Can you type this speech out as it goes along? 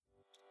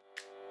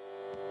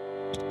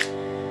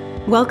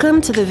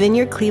Welcome to the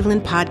Vineyard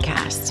Cleveland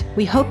podcast.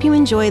 We hope you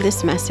enjoy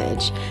this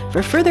message.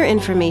 For further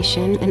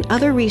information and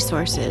other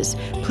resources,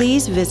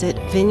 please visit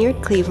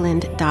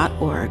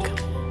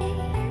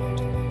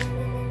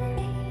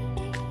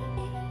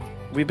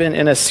vineyardcleveland.org. We've been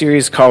in a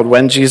series called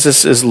When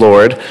Jesus is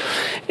Lord,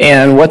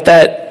 and what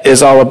that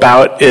is all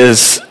about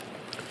is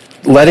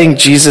letting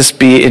Jesus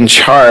be in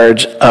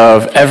charge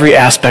of every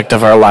aspect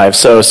of our lives.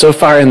 So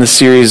far in the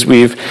series,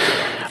 we've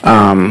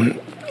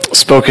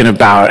spoken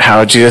about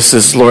how Jesus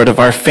is Lord of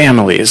our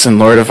families and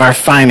Lord of our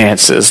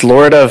finances,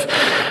 Lord of,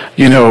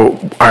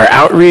 our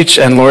outreach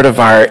and Lord of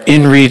our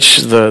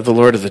inreach, the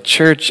Lord of the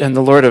church and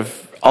the Lord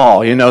of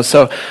all,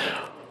 So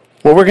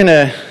what we're going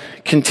to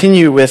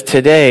continue with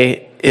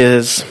today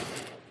is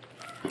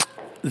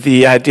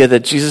the idea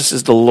that Jesus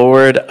is the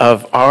Lord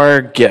of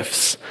our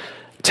gifts,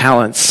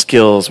 talents,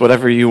 skills,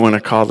 whatever you want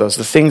to call those.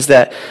 The things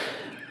that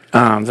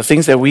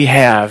we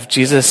have,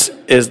 Jesus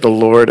is the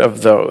Lord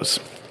of those.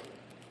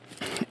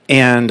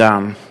 And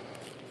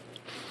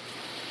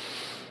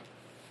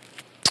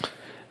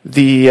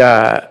the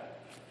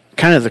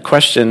kind of the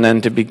question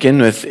then to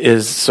begin with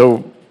is,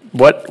 so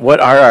what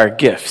are our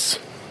gifts,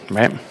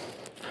 right?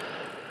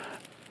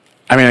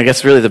 I mean, I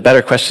guess really the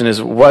better question is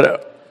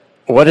what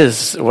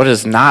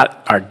is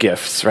not our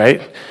gifts,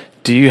 right?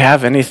 Do you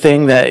have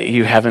anything that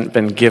you haven't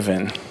been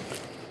given?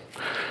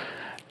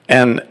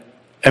 And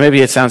maybe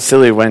it sounds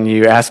silly when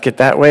you ask it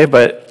that way,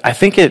 but I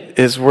think it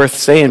is worth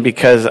saying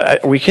because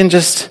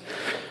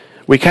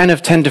we kind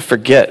of tend to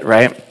forget,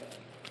 right?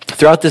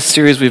 Throughout this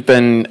series, we've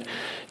been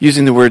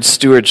using the word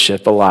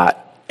stewardship a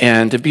lot.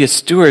 And to be a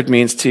steward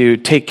means to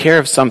take care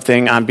of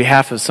something on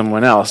behalf of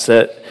someone else,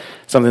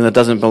 something that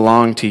doesn't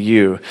belong to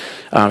you.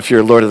 If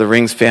you're a Lord of the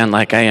Rings fan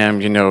like I am,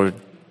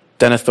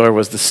 Denethor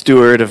was the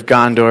steward of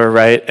Gondor,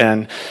 right?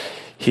 And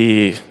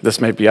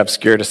this may be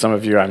obscure to some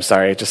of you, I'm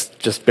sorry,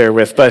 just bear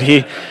with. But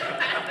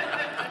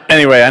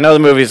anyway, I know the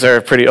movies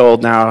are pretty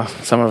old now.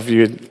 Some of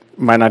you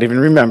might not even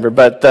remember,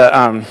 but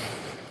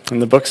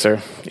and the books are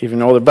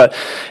even older. But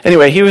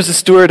anyway, he was the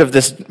steward of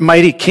this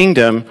mighty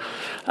kingdom,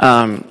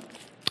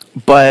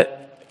 but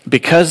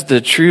because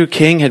the true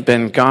king had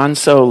been gone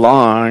so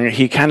long,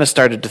 he kind of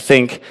started to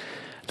think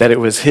that it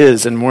was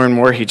his, and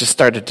more he just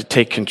started to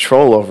take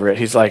control over it.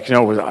 He's like,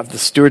 the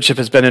stewardship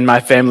has been in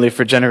my family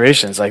for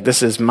generations. Like,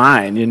 this is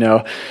mine,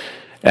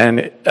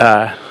 And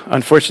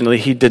unfortunately,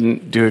 he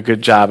didn't do a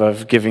good job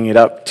of giving it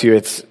up to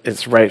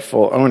its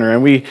rightful owner.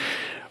 And we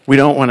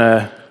don't want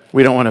to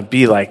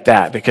be like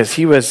that, because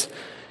he was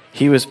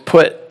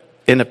put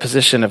in a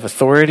position of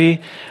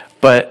authority,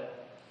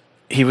 but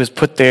he was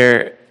put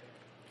there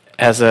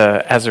as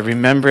a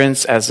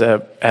remembrance, as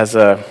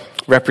a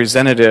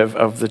representative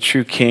of the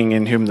true king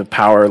in whom the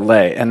power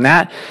lay. And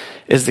that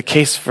is the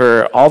case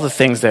for all the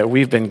things that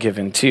we've been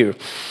given too.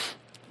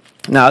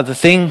 Now, the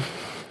thing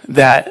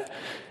that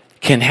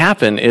can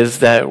happen is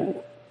that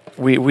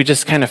we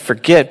just kind of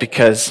forget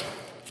because,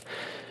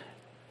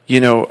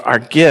 our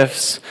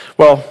gifts,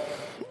 well,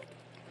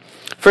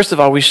 first of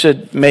all, we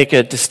should make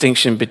a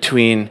distinction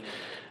between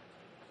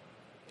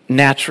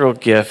natural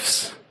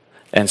gifts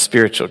and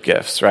spiritual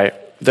gifts, right?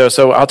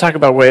 So I'll talk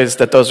about ways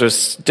that those are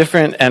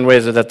different and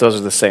ways that those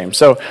are the same.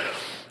 So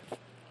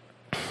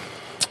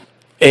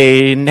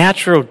a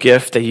natural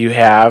gift that you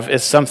have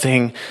is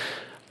something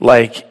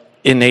like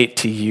innate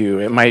to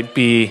you. It might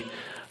be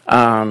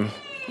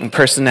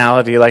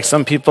personality. Like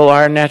some people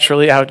are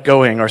naturally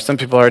outgoing, or some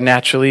people are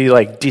naturally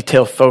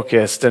detail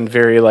focused and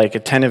very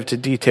attentive to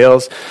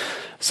details.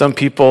 Some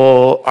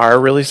people are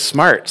really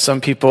smart.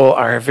 Some people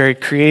are very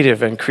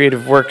creative, and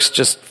creative works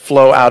just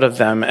flow out of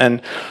them.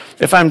 And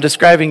if I'm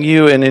describing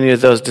you in any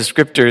of those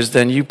descriptors,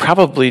 then you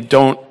probably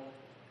don't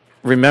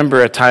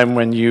remember a time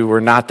when you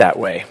were not that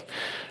way,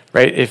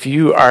 right? If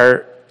you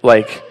are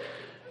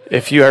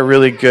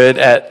really good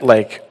at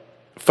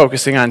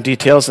focusing on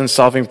details and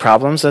solving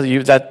problems,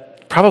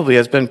 that probably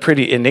has been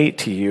pretty innate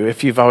to you.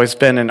 If you've always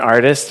been an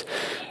artist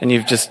and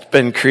you've just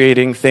been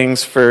creating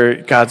things for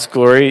God's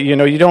glory,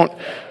 you don't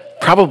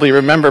probably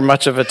remember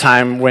much of a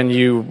time when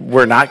you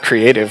were not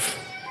creative,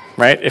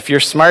 right? If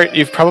you're smart,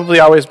 you've probably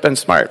always been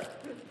smart.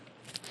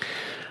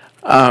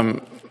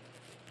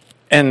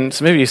 And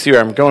so maybe you see where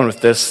I'm going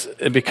with this,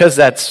 because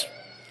that's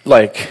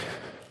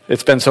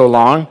it's been so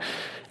long,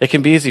 it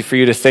can be easy for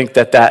you to think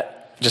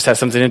that just has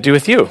something to do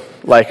with you.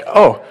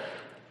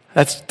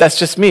 That's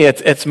just me,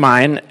 it's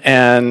mine,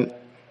 and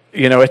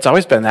it's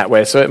always been that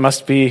way, so it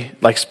must be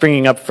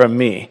springing up from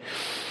me.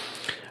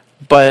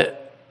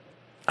 But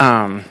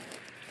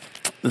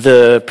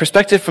the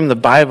perspective from the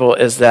Bible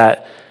is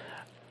that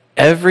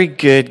every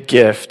good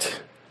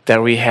gift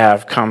that we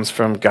have comes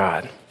from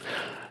God.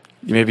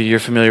 Maybe you're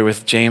familiar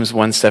with James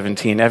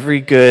 1:17. Every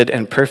good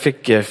and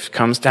perfect gift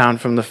comes down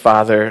from the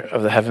Father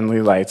of the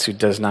heavenly lights, who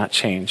does not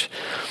change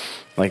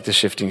like the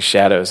shifting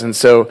shadows. And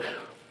so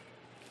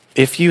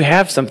if you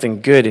have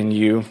something good in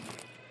you,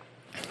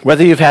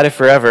 whether you've had it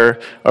forever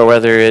or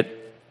whether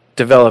it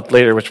developed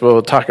later, which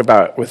we'll talk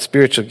about with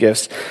spiritual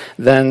gifts,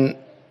 then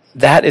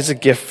that is a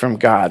gift from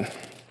God.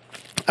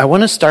 I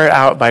want to start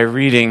out by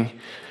reading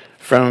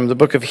from the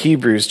book of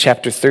Hebrews,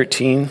 chapter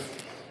 13.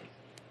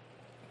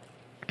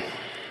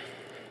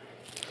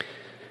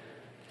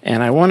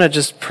 And I want to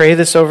just pray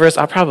this over us.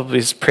 I'll probably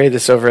just pray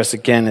this over us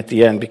again at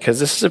the end, because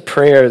this is a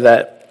prayer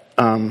that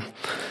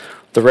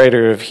the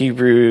writer of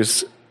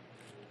Hebrews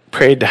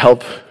prayed to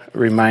help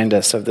remind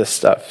us of this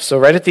stuff. So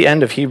right at the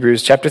end of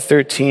Hebrews, chapter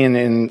 13,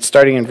 and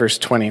starting in verse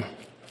 20.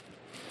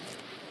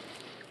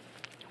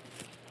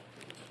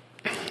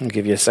 I'll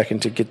give you a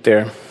second to get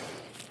there.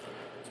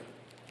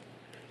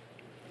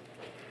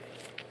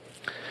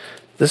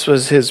 This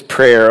was his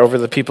prayer over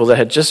the people that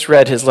had just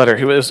read his letter.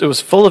 It was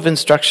full of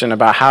instruction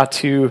about how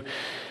to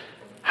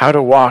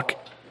walk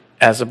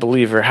as a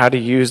believer, how to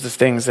use the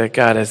things that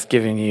God has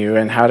given you,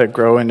 and how to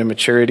grow into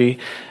maturity.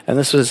 And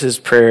this was his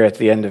prayer at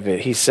the end of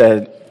it. He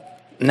said,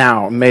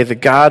 "Now may the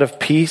God of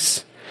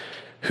peace,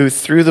 who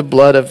through the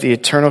blood of the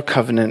eternal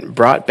covenant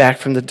brought back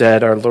from the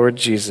dead our Lord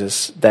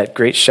Jesus, that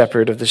great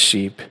shepherd of the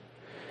sheep,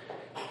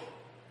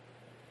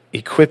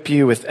 equip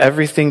you with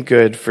everything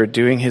good for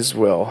doing his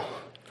will.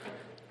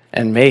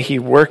 And may he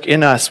work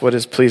in us what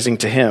is pleasing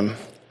to him,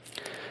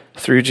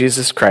 through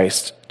Jesus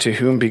Christ, to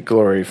whom be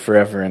glory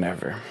forever and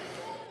ever."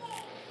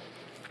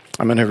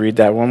 I'm going to read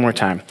that one more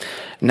time.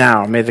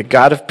 "Now, may the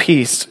God of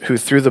peace, who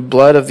through the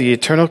blood of the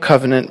eternal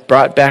covenant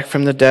brought back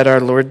from the dead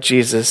our Lord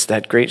Jesus,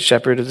 that great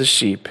shepherd of the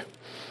sheep,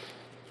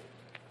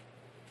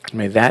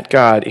 may that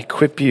God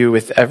equip you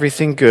with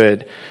everything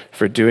good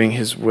for doing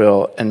his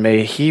will, and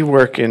may he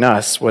work in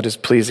us what is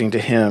pleasing to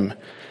him,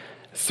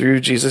 through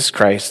Jesus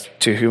Christ,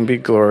 to whom be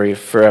glory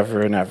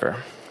forever and ever."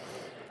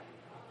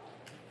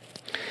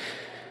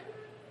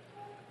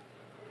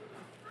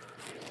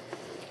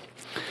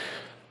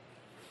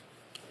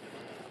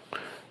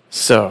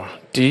 So,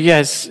 do you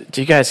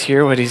guys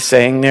hear what he's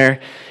saying there?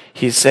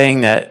 He's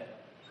saying that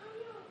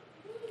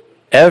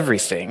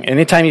everything,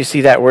 anytime you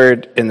see that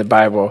word in the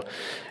Bible,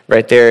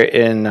 right there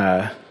in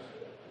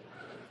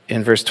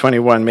verse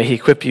 21, may he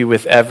equip you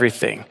with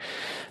everything.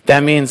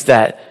 That means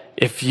that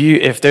if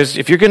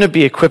you're going to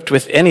be equipped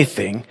with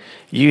anything,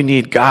 you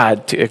need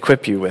God to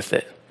equip you with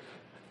it.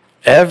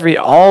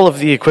 All of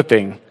the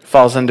equipping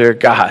falls under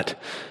God.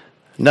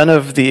 None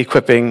of the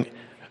equipping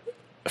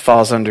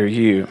falls under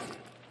you.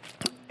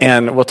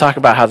 And we'll talk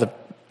about how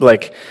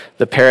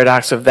the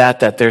paradox of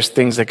that there's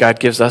things that God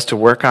gives us to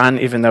work on,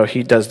 even though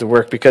he does the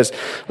work. Because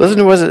listen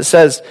to what it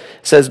says. It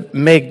says,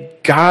 may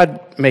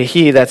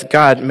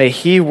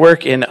he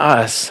work in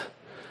us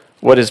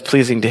what is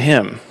pleasing to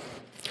him.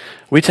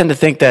 We tend to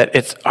think that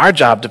it's our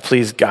job to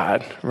please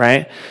God,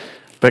 right?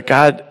 But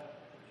God,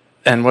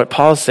 and what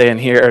Paul's saying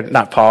here, or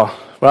not Paul,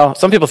 well,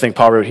 some people think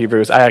Paul wrote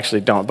Hebrews. I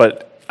actually don't,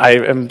 but I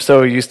am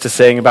so used to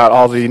saying about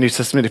all the New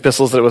Testament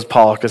epistles that it was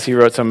Paul, because he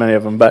wrote so many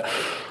of them, but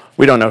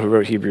we don't know who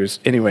wrote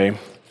Hebrews. Anyway,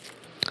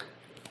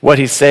 what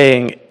he's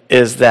saying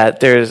is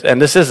that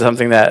and this is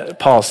something that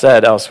Paul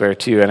said elsewhere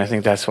too, and I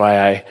think that's why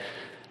I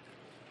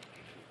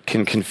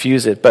can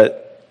confuse it,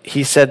 but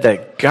he said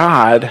that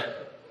God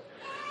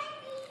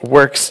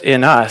works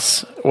in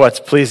us what's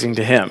pleasing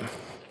to him.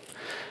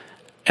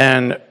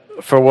 And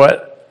for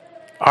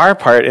what our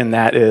part in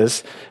that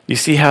is, you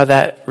see how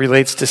that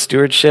relates to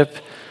stewardship?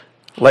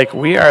 Like,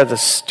 we are the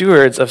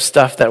stewards of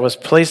stuff that was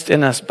placed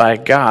in us by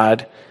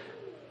God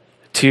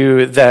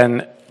to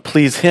then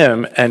please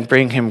him and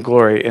bring him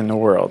glory in the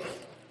world.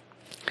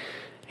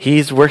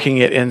 He's working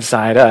it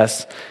inside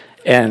us,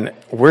 and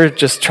we're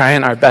just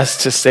trying our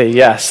best to say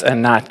yes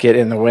and not get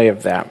in the way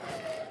of that.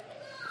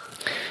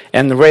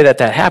 And the way that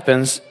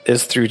happens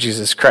is through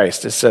Jesus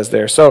Christ, it says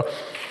there. So,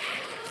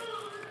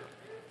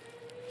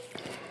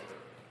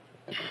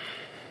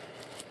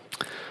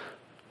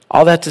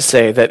 all that to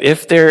say that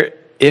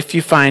if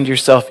you find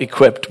yourself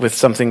equipped with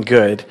something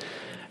good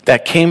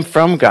that came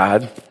from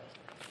God,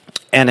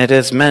 and it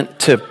is meant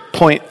to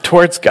point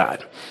towards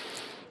God.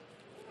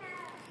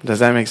 Does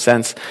that make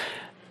sense?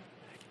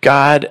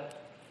 God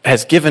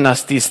has given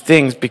us these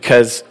things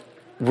because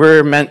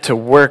we're meant to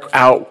work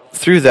out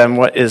through them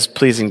what is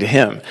pleasing to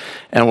him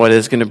and what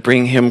is going to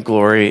bring him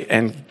glory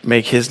and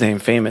make his name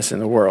famous in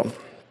the world.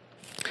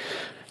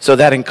 So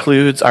that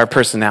includes our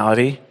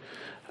personality,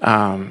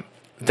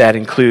 that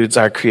includes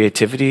our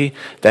creativity,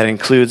 that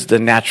includes the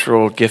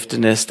natural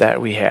giftedness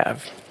that we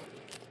have.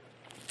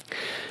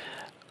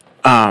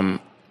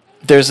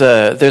 There's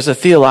a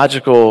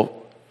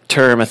theological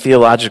term, a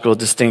theological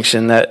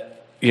distinction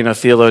that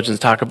theologians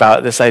talk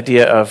about, this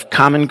idea of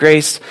common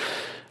grace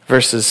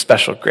versus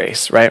special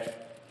grace, right?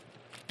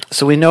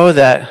 So we know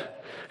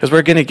that, because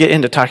we're going to get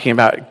into talking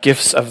about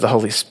gifts of the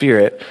Holy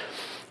Spirit,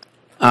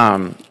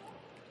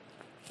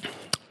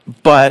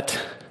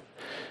 but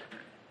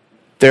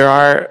there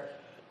are,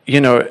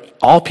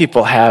 all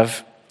people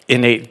have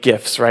innate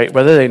gifts, right?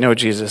 Whether they know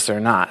Jesus or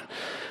not.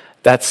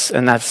 That's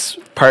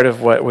part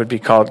of what would be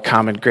called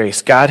common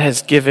grace. God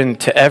has given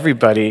to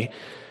everybody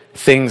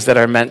things that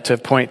are meant to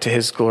point to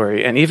his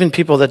glory. And even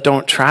people that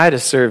don't try to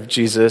serve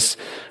Jesus,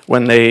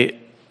 when they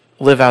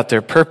live out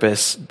their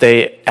purpose,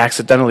 they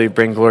accidentally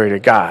bring glory to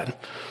God.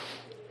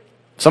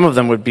 Some of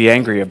them would be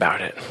angry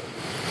about it.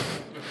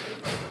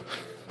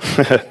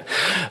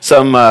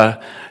 Some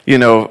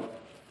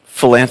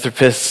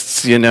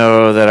philanthropists,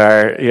 that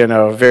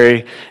are,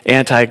 very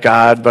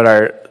anti-God, but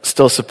are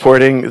still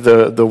supporting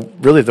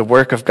the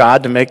work of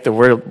God to make the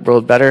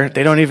world better.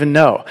 They don't even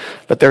know,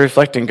 but they're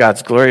reflecting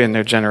God's glory and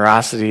their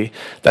generosity.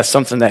 That's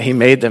something that he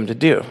made them to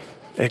do.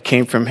 It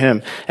came from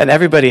him. And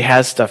everybody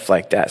has stuff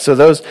like that. So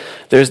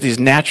there's these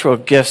natural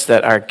gifts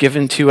that are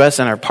given to us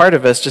and are part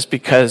of us just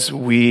because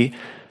we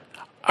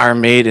are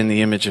made in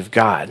the image of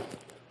God.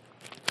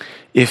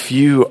 If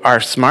you are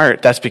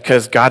smart, that's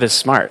because God is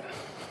smart.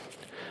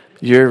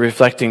 You're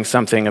reflecting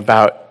something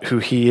about who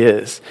he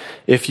is.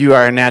 If you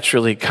are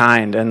naturally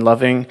kind and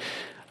loving,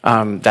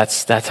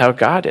 that's how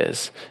God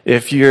is.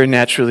 If you're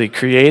naturally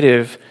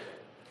creative,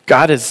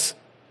 God is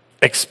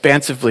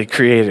expansively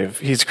creative.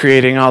 He's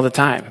creating all the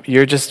time.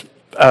 You're just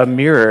a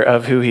mirror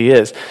of who he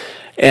is.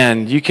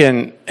 And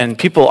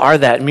people are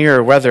that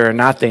mirror whether or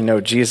not they know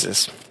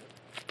Jesus.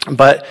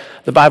 But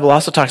the Bible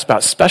also talks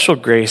about special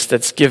grace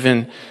that's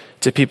given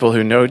to people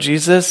who know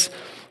Jesus.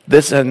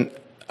 And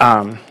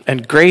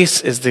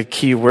grace is the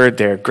key word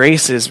there.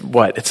 Grace is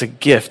what? It's a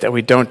gift that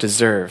we don't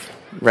deserve,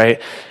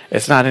 right?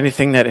 It's not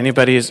anything that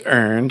anybody has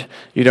earned.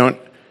 You don't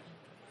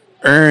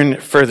earn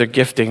further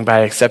gifting by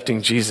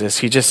accepting Jesus.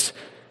 He just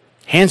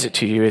hands it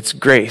to you. It's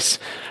grace.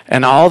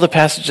 And all the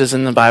passages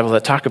in the Bible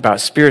that talk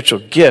about spiritual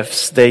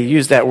gifts, they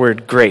use that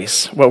word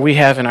grace. What we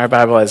have in our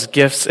Bible as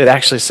gifts, it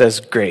actually says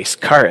grace,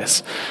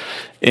 charis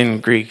in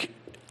Greek.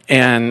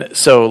 And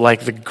so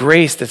like the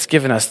grace that's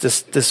given us,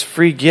 this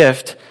free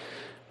gift,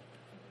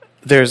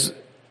 there's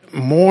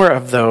more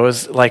of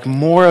those, like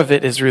more of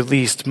it is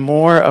released.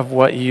 More of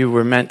what you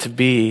were meant to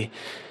be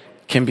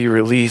can be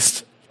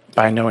released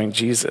by knowing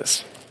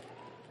Jesus.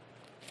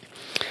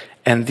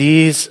 And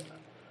these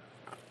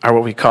are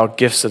what we call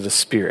gifts of the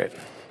Spirit.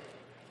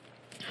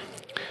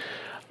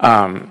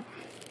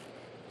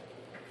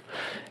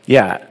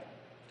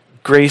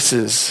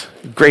 Graces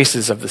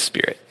of the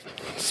Spirit.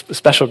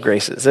 Special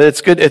graces. It's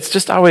good. It's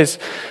just always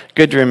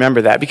good to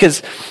remember that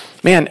because,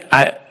 man,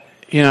 I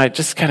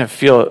just kind of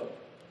feel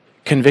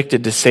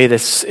convicted to say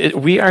this.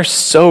 We are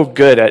so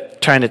good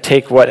at trying to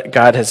take what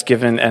God has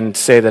given and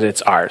say that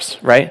it's ours,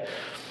 right?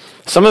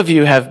 Some of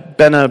you have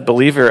been a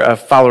believer, a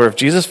follower of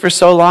Jesus for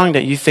so long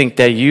that you think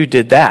that you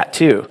did that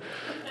too.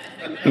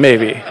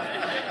 Maybe.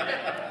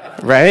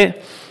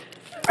 Right?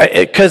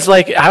 Because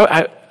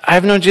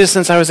I've known Jesus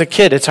since I was a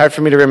kid. It's hard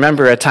for me to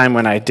remember a time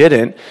when I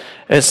didn't.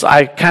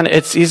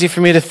 It's easy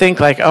for me to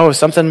think like, oh,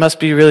 something must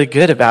be really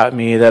good about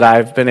me that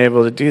I've been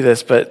able to do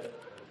this. But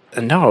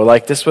no,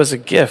 this was a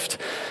gift.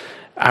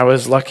 I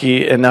was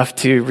lucky enough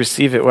to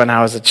receive it when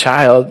I was a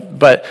child,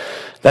 but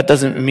that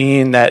doesn't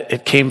mean that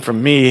it came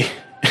from me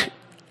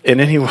in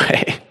any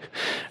way,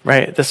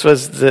 right? This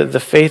was the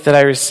faith that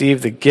I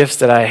received, the gifts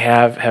that I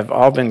have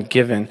all been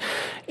given.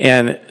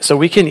 And so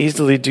we can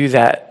easily do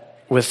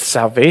that with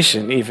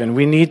salvation even.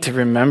 We need to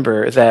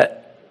remember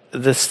that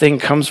this thing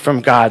comes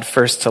from God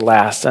first to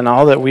last, and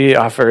all that we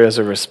offer is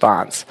a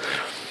response.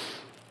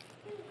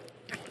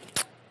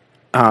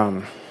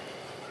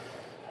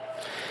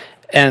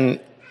 And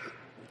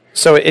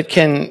so it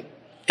can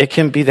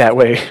be that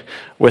way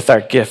with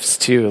our gifts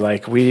too.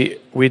 Like we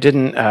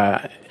didn't,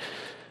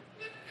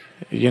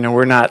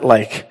 we're not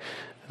like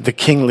the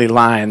kingly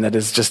line that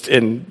is just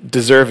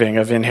deserving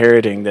of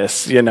inheriting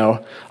this.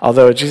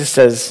 Although Jesus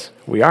says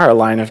we are a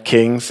line of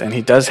kings, and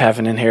he does have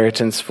an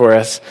inheritance for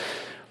us.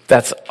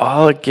 That's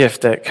all a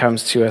gift that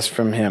comes to us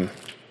from him.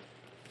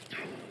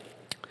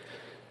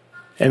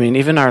 I mean,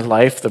 even our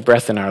life, the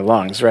breath in our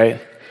lungs,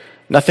 right?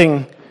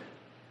 Nothing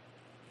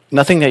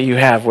that you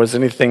have was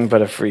anything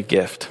but a free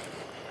gift.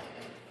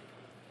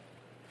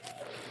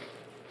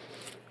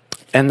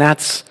 And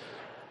that's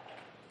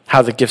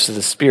how the gifts of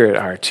the Spirit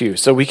are too.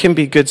 So we can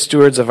be good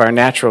stewards of our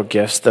natural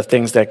gifts, the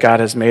things that God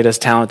has made us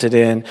talented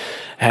in,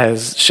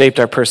 has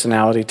shaped our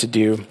personality to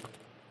do.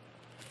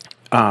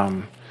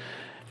 I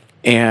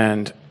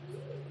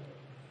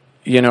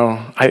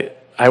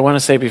want to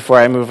say before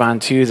I move on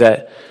too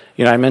that,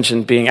 I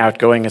mentioned being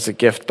outgoing as a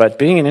gift, but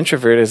being an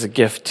introvert is a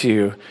gift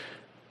too.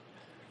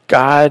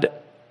 God,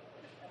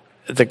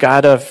 the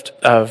God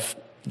of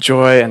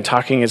joy and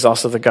talking, is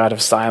also the God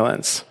of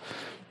silence.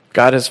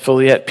 God is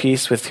fully at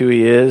peace with who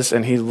he is,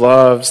 and he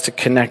loves to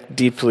connect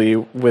deeply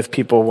with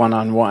people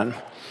one-on-one.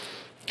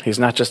 He's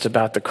not just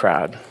about the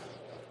crowd.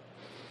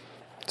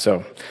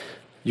 So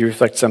you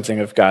reflect something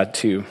of God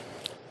too.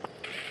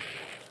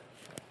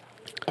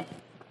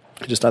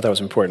 I just thought that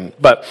was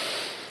important. But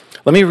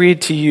let me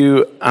read to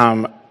you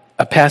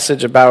a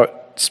passage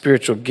about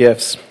spiritual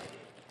gifts.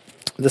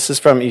 This is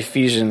from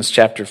Ephesians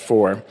chapter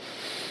 4.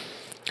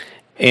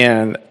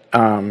 And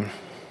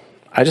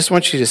I just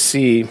want you to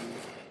see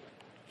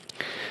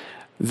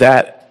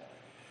that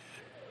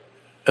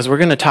as we're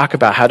going to talk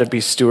about how to be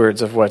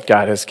stewards of what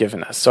God has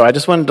given us. So I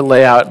just wanted to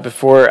lay out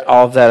before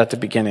all of that at the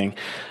beginning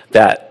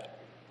that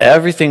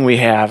everything we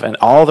have and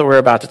all that we're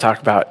about to talk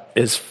about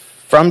is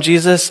from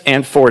Jesus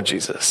and for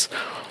Jesus.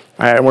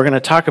 All right, and we're going to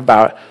talk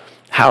about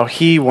how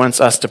he wants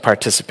us to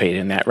participate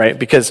in that, right?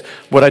 Because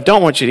what I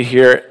don't want you to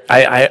hear,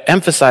 I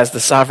emphasize the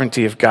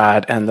sovereignty of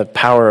God and the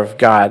power of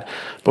God,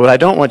 but what I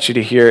don't want you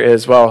to hear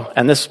is, well,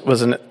 and this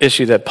was an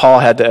issue that Paul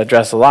had to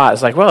address a lot.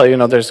 It's like,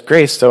 well, there's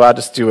grace, so I'll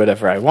just do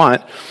whatever I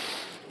want,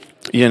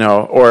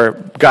 or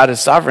God is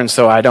sovereign,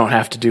 so I don't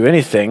have to do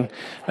anything.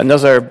 And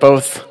those are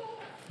both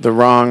the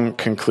wrong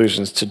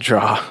conclusions to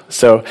draw.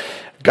 So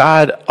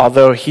God,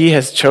 although he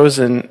has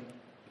chosen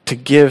to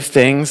give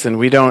things, and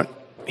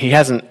he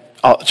hasn't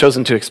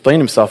chosen to explain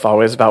himself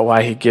always about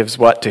why he gives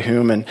what to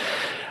whom,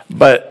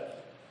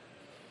 but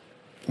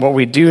what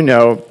we do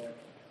know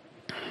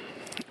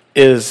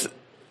is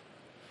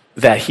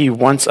that he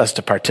wants us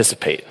to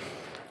participate.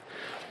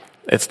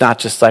 It's not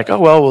just like, oh,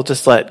 well, we'll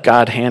just let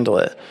God handle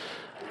it.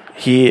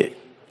 He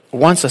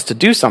wants us to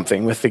do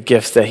something with the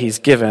gifts that he's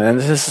given, and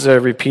this is a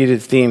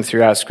repeated theme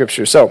throughout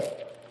Scripture. So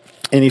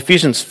in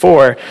Ephesians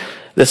 4,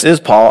 this is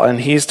Paul,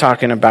 and he's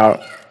talking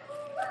about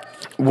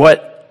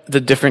what the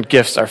different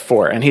gifts are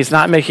for. And he's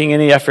not making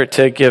any effort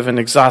to give an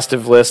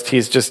exhaustive list.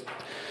 He's just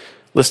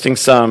listing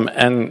some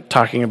and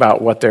talking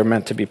about what they're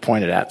meant to be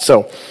pointed at.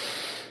 So,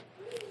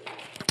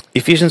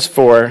 Ephesians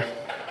 4,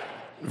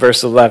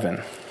 verse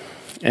 11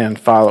 and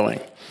following.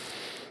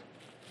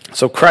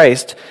 So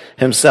Christ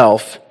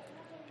himself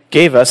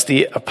gave us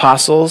the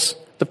apostles,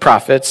 the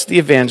prophets, the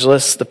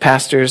evangelists, the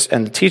pastors,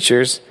 and the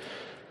teachers.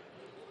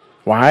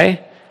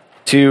 Why?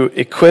 To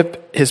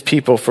equip his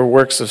people for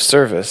works of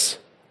service,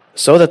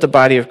 so that the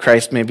body of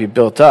Christ may be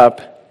built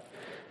up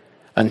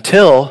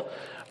until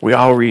we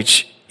all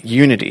reach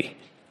unity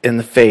in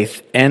the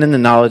faith and in the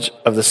knowledge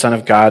of the Son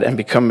of God and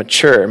become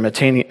mature,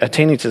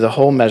 attaining to the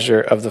whole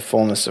measure of the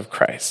fullness of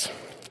Christ.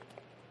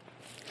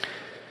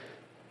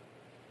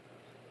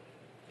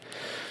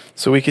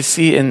 So we could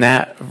see in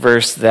that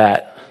verse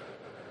that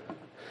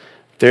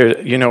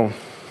God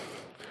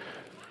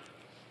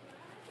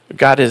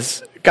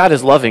is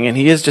loving, and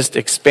he is just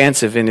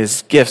expansive in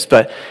his gifts,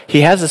 but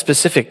he has a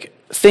specific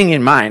thing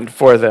in mind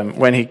for them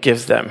when he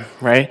gives them,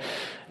 right?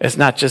 It's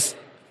not just,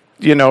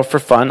 for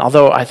fun,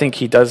 although I think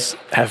he does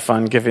have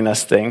fun giving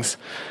us things.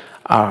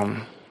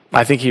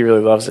 I think he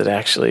really loves it,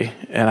 actually,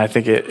 and I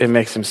think it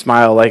makes him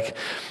smile. Like,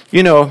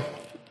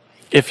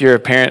 if you're a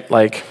parent,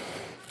 like,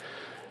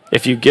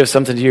 if you give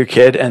something to your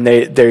kid and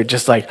they're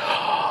just like,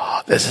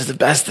 oh, this is the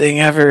best thing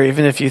ever,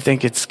 even if you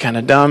think it's kind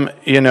of dumb,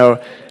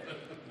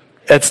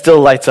 it still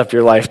lights up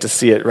your life to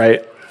see it,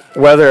 right?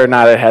 Whether or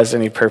not it has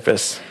any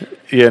purpose,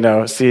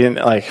 seeing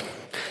like,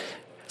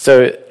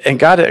 so, and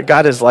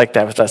God is like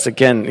that with us.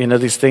 Again,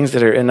 these things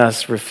that are in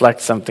us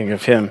reflect something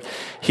of him.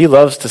 He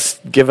loves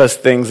to give us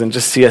things and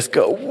just see us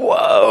go,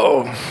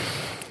 whoa.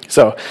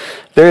 So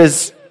there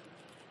is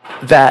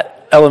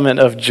that element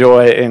of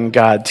joy in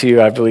God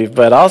too, I believe,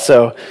 but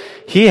also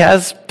he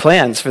has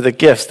plans for the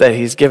gifts that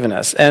he's given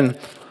us. And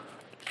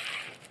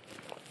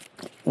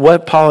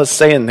what Paul is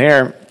saying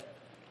there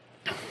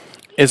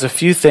is a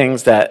few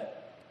things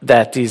that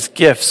these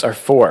gifts are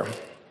for.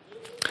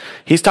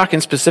 He's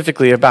talking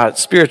specifically about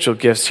spiritual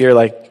gifts here,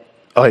 like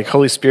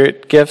Holy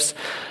Spirit gifts,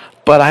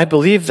 but I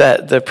believe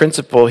that the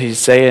principle he's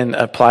saying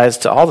applies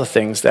to all the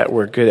things that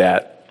we're good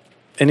at.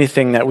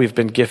 Anything that we've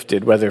been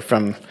gifted, whether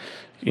from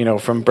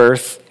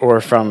birth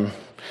or from,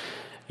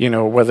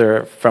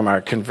 whether from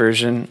our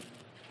conversion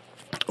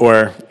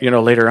or,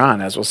 later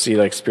on, as we'll see,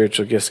 like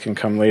spiritual gifts can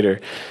come later,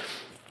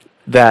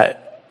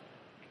 that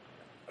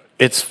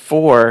it's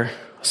for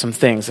some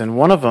things, and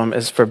one of them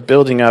is for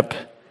building up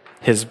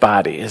his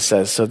body, it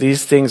says. So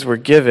these things were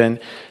given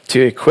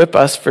to equip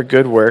us for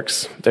good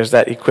works. There's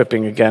that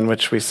equipping again,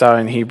 which we saw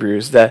in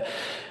Hebrews, that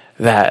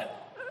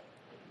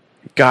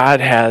God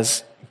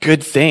has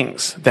good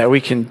things that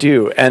we can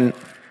do, and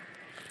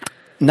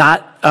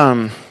not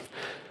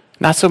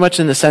so much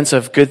in the sense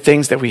of good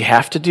things that we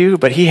have to do,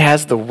 but he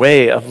has the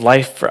way of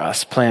life for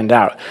us planned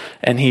out,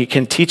 and he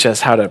can teach us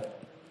how to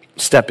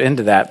step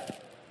into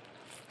that.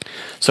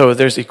 So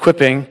there's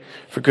equipping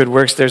for good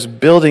works, there's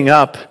building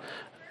up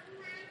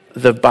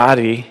the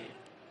body,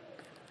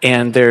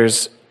 and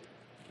there's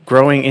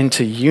growing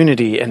into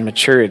unity and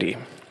maturity.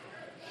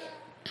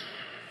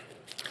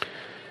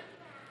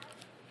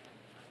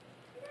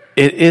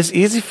 It is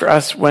easy for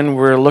us when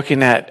we're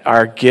looking at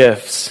our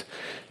gifts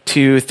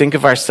to think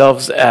of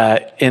ourselves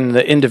in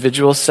the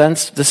individual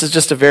sense. This is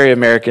just a very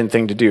American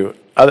thing to do.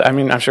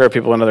 I'm sure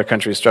people in other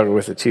countries struggle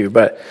with it too,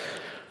 but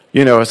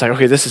it's like,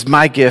 okay, this is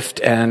my gift,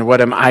 and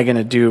what am I going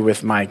to do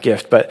with my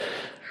gift? But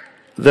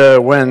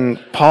when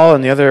Paul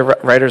and the other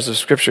writers of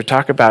Scripture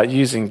talk about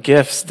using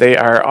gifts, they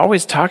are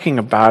always talking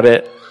about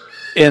it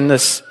in the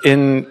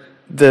scene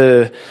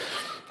that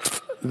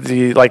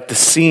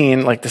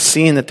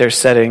they're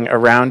setting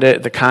around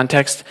it. The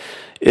context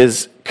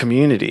is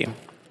community.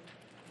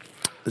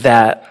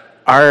 That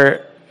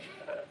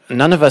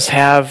none of us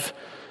have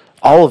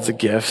all of the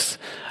gifts,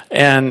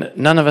 and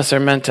none of us are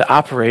meant to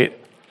operate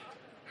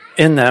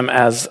in them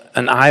as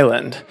an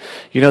island.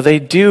 They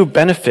do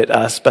benefit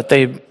us, but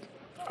they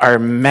are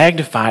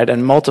magnified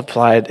and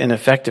multiplied in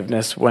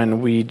effectiveness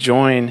when we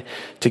join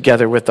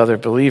together with other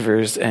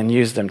believers and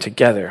use them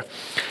together.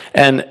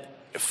 And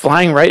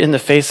flying right in the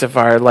face of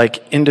our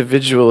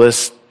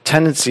individualist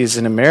tendencies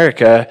in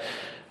America,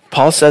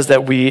 Paul says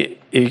that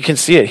you can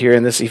see it here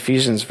in this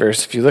Ephesians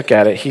verse if you look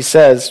at it. He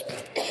says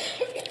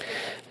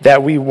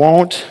that we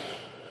won't,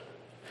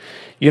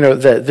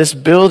 that this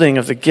building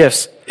of the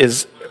gifts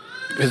has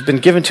been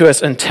given to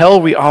us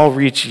until we all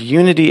reach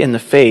unity in the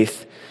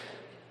faith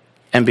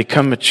and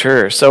become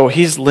mature. So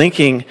he's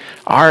linking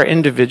our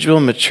individual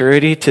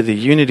maturity to the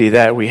unity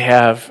that we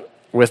have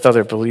with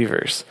other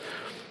believers.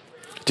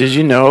 Did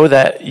you know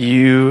that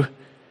you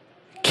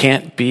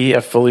can't be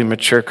a fully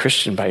mature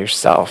Christian by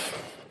yourself?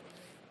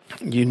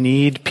 You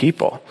need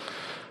people.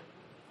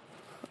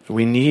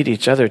 We need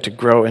each other to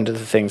grow into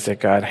the things that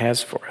God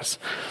has for us.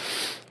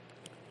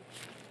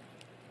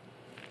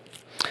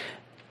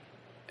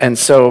 And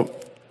so,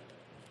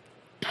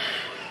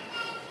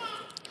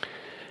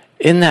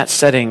 in that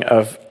setting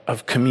of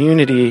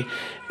community,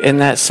 in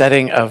that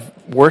setting of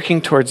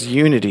working towards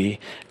unity,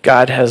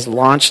 God has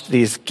launched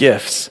these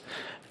gifts,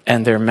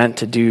 and they're meant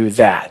to do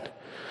that.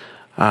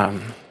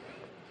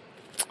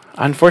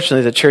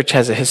 Unfortunately, the church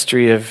has a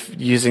history of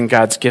using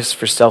God's gifts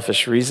for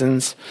selfish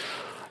reasons.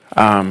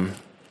 But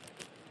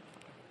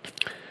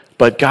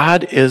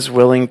God is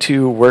willing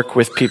to work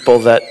with people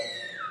that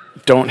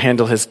don't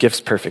handle his gifts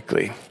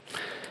perfectly,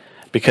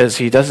 because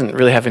he doesn't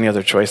really have any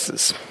other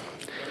choices.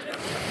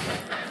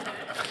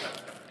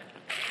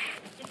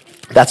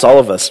 That's all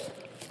of us.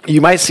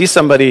 You might see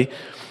somebody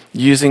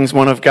using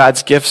one of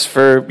God's gifts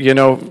for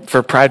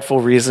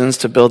prideful reasons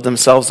to build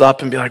themselves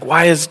up and be like,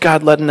 why is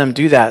God letting them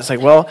do that? It's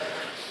like, well,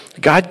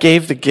 God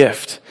gave the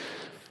gift.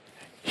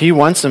 He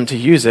wants them to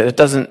use it. It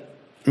doesn't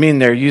mean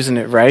they're using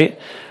it right,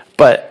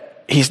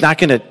 but he's not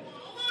going to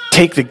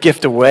take the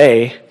gift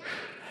away.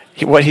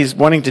 What he's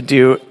wanting to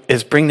do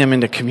is bring them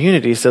into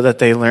community so that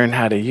they learn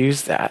how to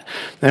use that.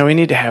 Now, we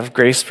need to have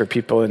grace for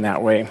people in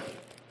that way.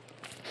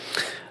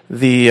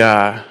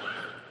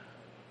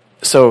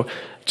 So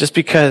just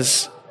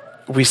because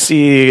we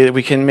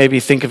can maybe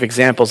think of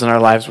examples in our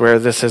lives where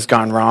this has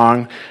gone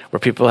wrong, where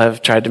people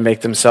have tried to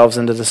make themselves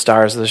into the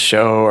stars of the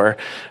show or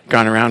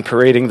gone around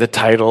parading the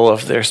title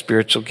of their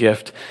spiritual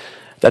gift.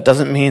 That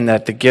doesn't mean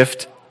that the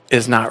gift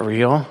is not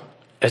real.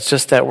 It's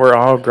just that we're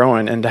all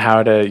growing into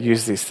how to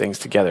use these things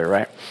together,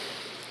 right?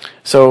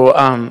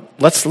 So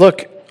let's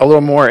look a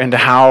little more into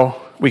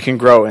how we can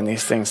grow in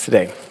these things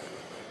today.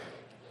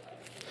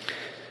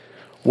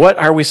 What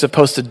are we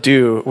supposed to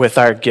do with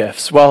our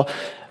gifts? Well,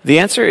 the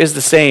answer is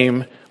the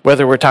same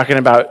whether we're talking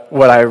about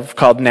what I've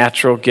called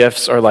natural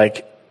gifts or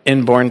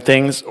inborn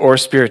things or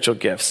spiritual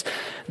gifts.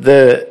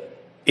 In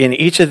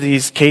each of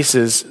these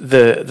cases,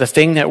 the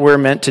thing that we're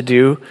meant to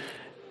do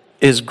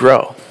is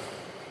grow.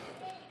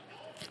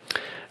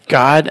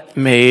 God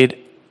made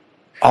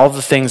all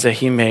the things that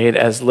he made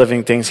as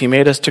living things. He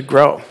made us to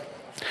grow.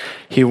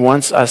 He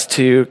wants us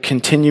to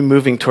continue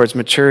moving towards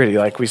maturity,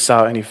 like we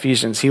saw in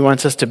Ephesians. He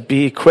wants us to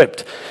be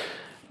equipped.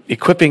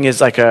 Equipping is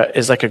like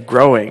a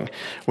growing.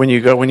 When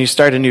you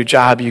start a new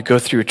job, you go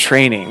through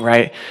training,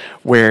 right?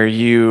 Where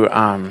you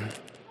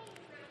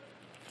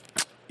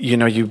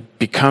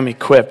become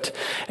equipped.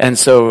 And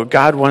so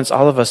God wants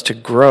all of us to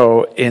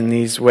grow in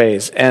these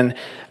ways. And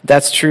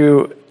that's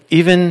true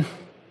even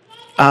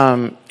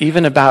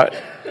about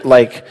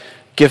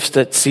gifts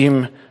that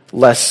seem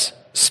less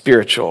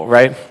spiritual,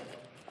 right?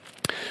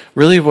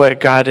 Really what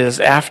God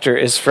is after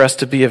is for us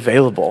to be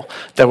available,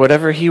 that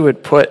whatever he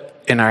would put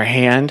in our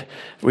hand,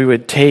 we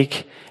would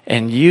take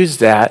and use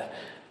that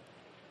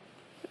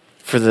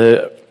for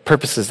the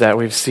purposes that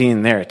we've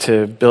seen there,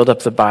 to build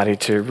up the body,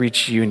 to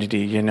reach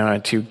unity,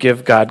 and to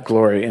give God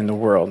glory in the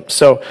world.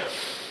 So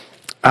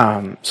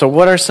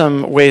what are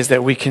some ways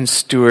that we can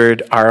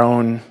steward our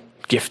own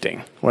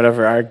gifting,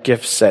 whatever our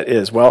gift set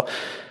is? Well,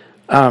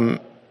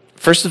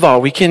 first of all,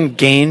 we can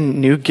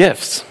gain new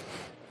gifts.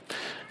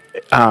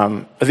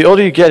 The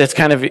older you get, it's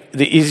kind of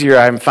the easier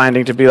I'm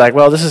finding to be like,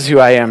 well, this is who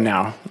I am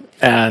now,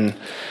 and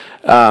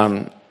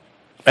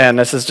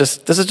this is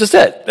just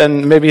it.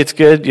 And maybe it's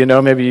good,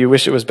 maybe you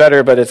wish it was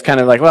better, but it's kind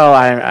of like, well,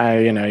 I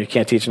you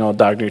can't teach an old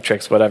dog new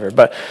tricks, whatever.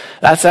 But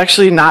that's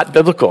actually not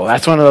biblical.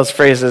 That's one of those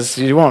phrases,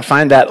 you won't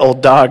find that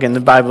old dog in the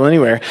Bible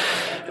anywhere.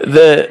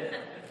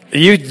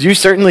 You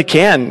certainly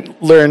can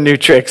learn new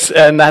tricks,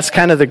 and that's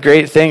kind of the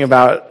great thing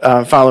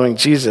about following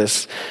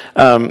Jesus.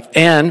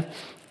 And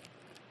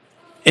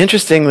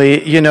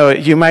interestingly,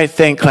 you might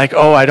think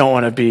oh, I don't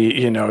want to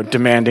be,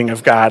 demanding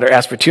of God or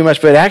ask for too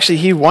much, but actually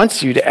he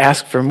wants you to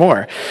ask for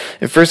more.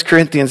 In 1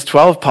 Corinthians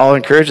 12, Paul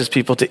encourages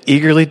people to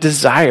eagerly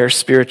desire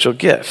spiritual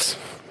gifts.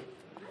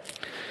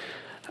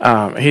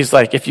 He's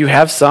like, if you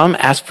have some,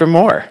 ask for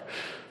more.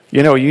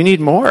 You need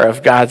more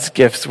of God's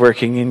gifts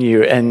working in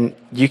you, and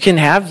you can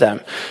have them.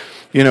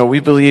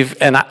 We believe,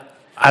 and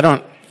I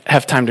don't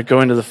have time to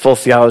go into the full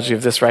theology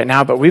of this right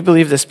now, but we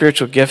believe that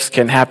spiritual gifts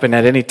can happen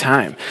at any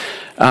time.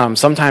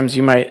 Sometimes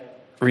you might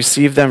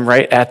receive them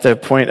right at the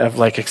point of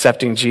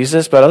accepting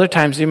Jesus, but other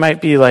times you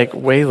might be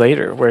way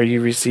later where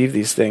you receive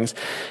these things.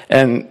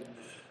 And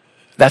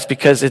that's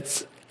because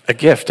it's a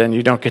gift and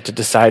you don't get to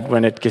decide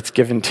when it gets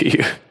given to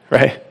you,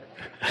 right?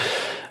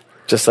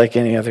 just like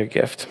any other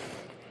gift.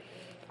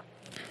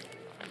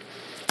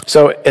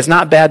 So it's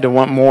not bad to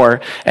want more,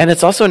 and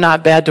it's also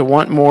not bad to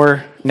want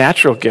more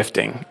natural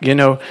gifting.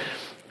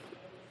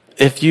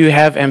 If you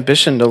have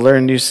ambition to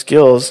learn new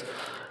skills,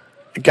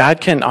 God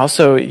can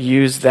also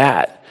use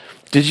that.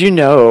 Did you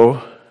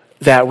know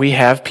that we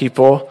have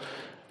people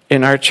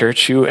in our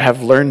church who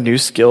have learned new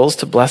skills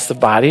to bless the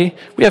body?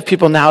 We have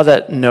people now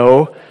that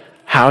know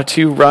how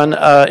to run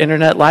an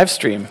internet live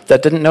stream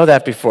that didn't know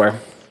that before.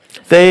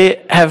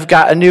 They have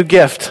got a new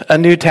gift, a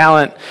new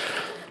talent,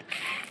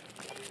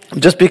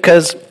 just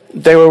because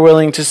they were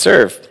willing to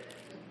serve,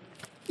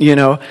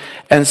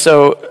 And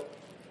so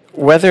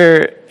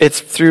whether it's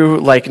through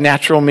like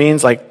natural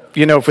means, like,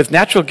 with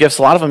natural gifts,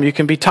 a lot of them you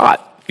can be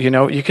taught. You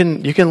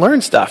can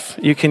learn stuff.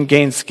 You can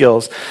gain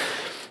skills.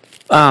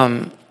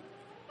 And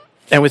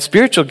with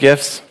spiritual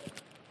gifts,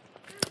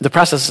 the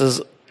process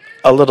is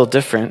a little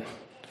different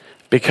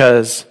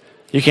because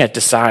you can't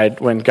decide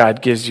when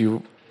God gives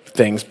you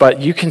things, but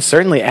you can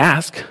certainly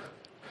ask.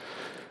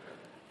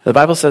 The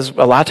Bible says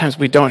a lot of times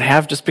we don't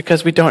have just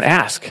because we don't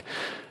ask.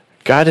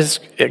 God is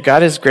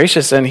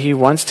gracious, and he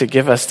wants to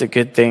give us the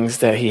good things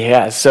that he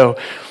has. So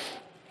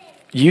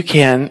you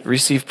can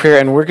receive prayer,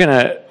 and we're going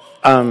to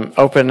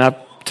open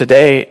up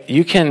today.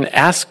 You can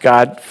ask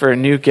God for a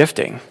new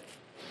gifting.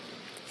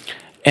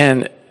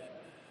 And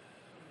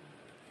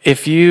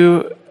if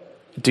you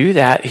do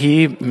that,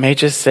 he may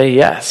just say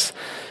yes.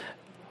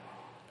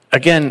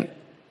 Again,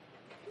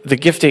 the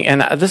gifting,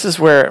 and this is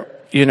where,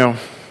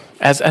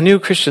 as a new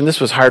Christian, this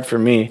was hard for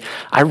me.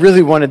 I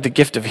really wanted the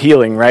gift of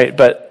healing, right?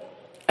 But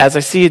as I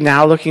see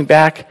now looking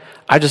back,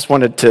 I just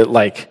wanted to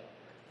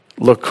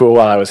look cool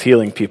while I was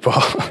healing people.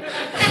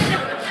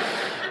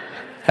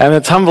 And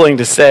it's humbling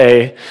to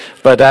say,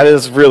 but that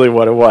is really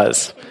what it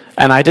was.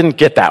 And I didn't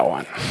get that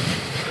one.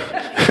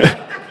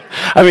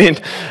 I mean,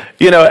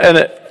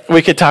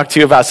 we could talk to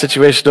you about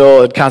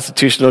situational and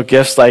constitutional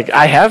gifts. Like,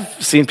 I have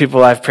seen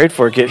people I've prayed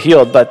for get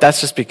healed, but that's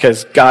just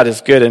because God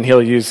is good and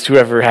he'll use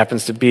whoever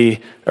happens to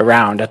be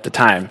around at the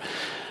time.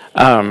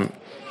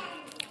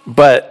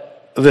 But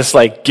this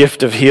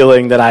gift of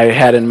healing that I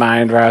had in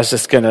mind, where I was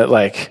just going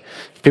to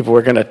people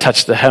were going to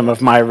touch the hem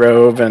of my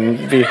robe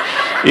and be,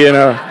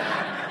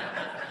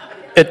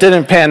 it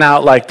didn't pan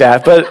out like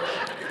that. But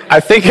I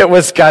think it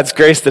was God's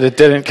grace that it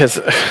didn't, because,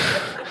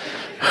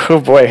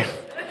 oh boy.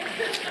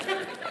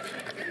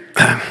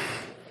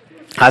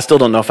 I still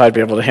don't know if I'd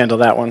be able to handle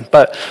that one,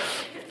 but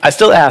I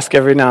still ask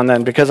every now and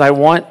then because I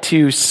want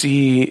to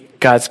see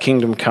God's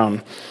kingdom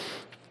come.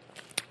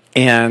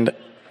 And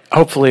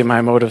hopefully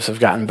my motives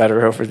have gotten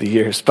better over the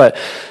years. But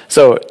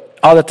so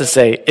all that to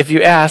say, if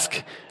you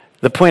ask,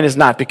 the point is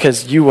not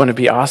because you want to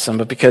be awesome,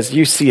 but because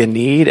you see a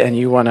need and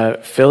you want to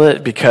fill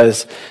it,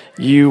 because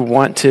you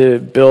want to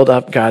build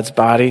up God's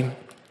body.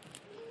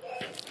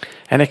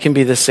 And it can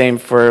be the same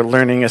for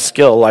learning a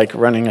skill like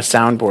running a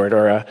soundboard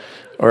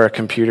or a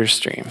computer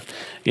stream.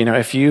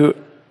 If you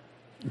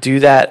do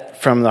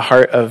that from the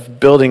heart of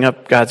building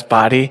up God's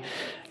body,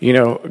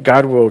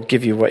 God will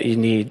give you what you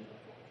need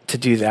to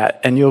do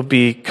that. And you'll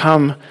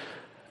become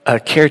a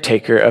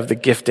caretaker of the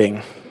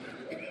gifting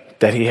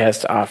that he has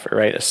to offer,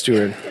 right? A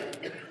steward.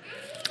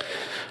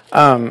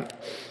 A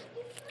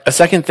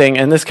second thing,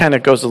 and this kind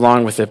of goes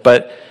along with it,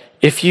 but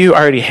if you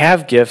already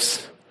have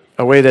gifts,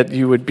 a way that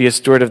you would be a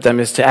steward of them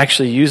is to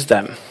actually use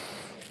them.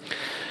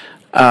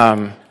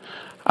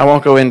 I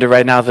won't go into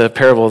right now the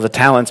parable of the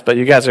talents, but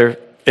you guys are,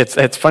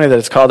 it's funny that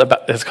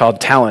it's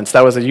called talents.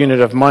 That was a unit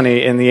of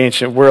money in the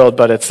ancient world,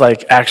 but it's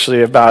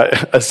actually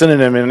about a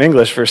synonym in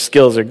English for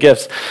skills or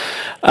gifts.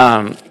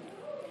 There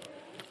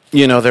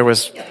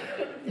was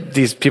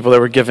these people that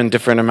were given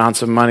different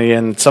amounts of money,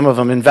 and some of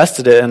them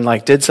invested it and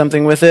did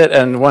something with it,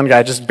 and one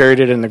guy just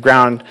buried it in the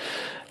ground.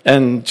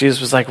 And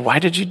Jesus was like, "Why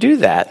did you do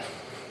that?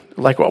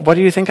 What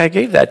do you think I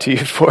gave that to you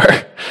for?"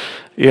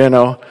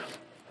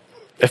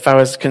 If I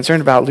was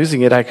concerned about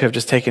losing it, I could have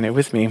just taken it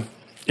with me,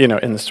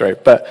 in the story.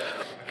 But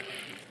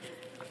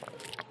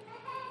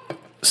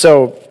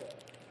so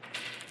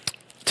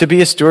to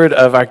be a steward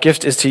of our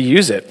gift is to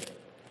use it,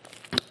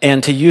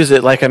 and to use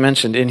it, like I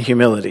mentioned, in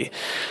humility.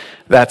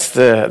 That's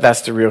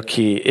the real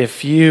key.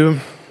 If you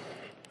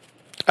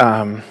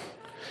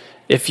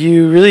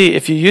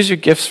use your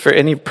gifts for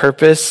any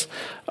purpose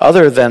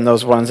other than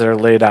those ones that are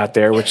laid out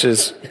there, which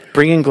is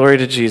bringing glory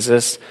to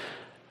Jesus,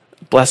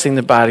 blessing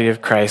the body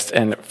of Christ,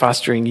 and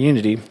fostering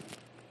unity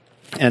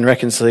and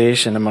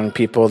reconciliation among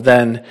people,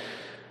 then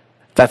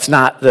that's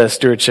not the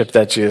stewardship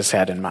that Jesus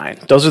had in mind.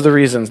 Those are the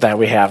reasons that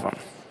we have them.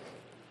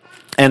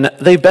 And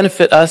they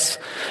benefit us.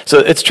 So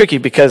it's tricky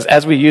because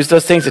as we use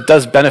those things, it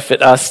does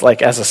benefit us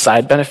as a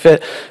side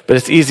benefit, but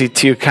it's easy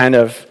to kind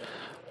of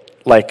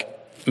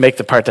make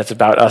the part that's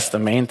about us the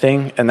main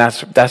thing, and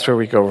that's where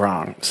we go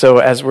wrong. So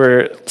as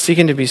we're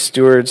seeking to be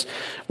stewards,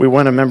 we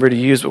want to remember to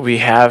use what we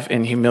have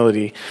in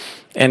humility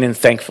and in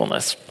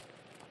thankfulness.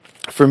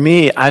 For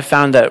me, I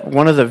found that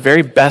one of the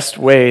very best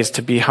ways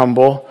to be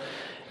humble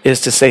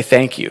is to say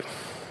thank you.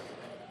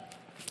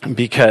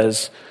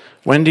 Because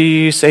when do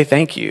you say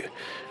thank you?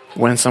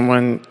 When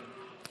someone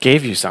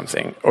gave you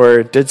something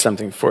or did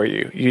something for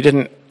you. You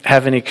didn't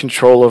have any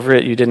control over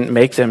it. You didn't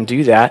make them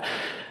do that.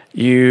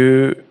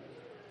 You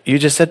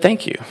just said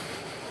thank you,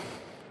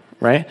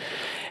 right?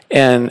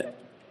 And,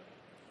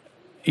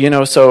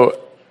 so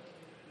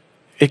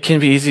it can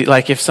be easy,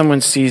 like if someone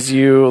sees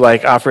you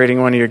like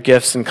operating one of your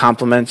gifts and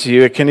compliments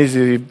you, it can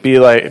easy to be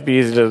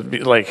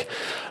like,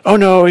 oh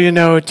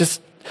no,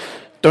 just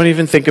don't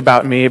even think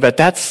about me. But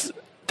that's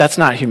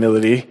not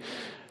humility.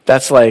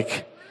 That's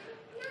like,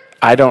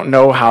 I don't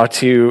know how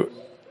to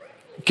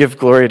give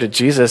glory to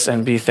Jesus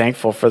and be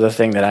thankful for the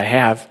thing that I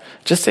have.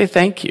 Just say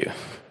thank you.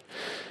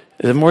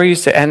 The more you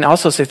say, and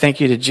also say thank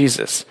you to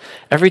Jesus.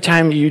 Every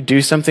time you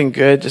do something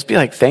good, just be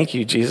like, thank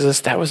you,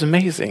 Jesus. That was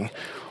amazing.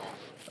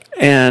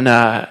 And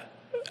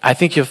I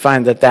think you'll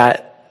find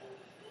that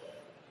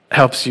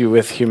helps you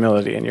with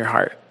humility in your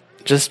heart.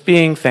 Just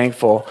being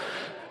thankful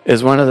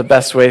is one of the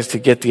best ways to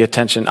get the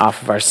attention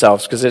off of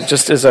ourselves, because it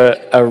just is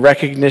a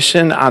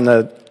recognition on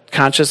the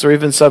conscious or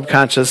even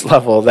subconscious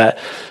level that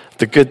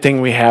the good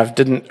thing we have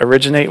didn't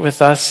originate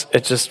with us.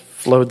 It just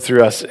flowed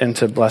through us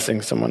into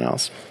blessing someone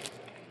else.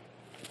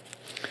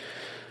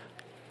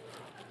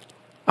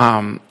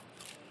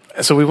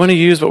 So we want to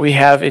use what we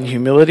have in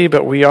humility,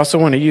 but we also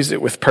want to use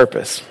it with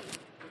purpose.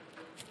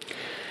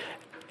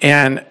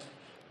 And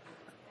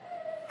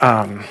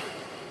I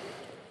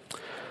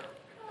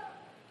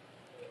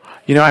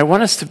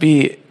want us to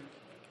be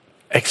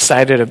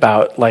excited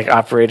about like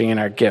operating in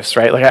our gifts,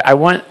 right? Like I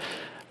want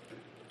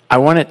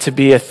it to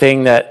be a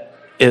thing that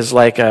is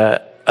like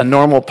a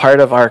normal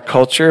part of our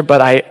culture, but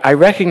I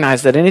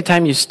recognize that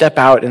anytime you step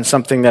out in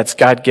something that's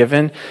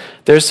God-given,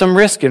 there's some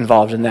risk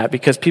involved in that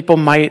because people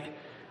might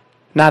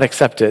not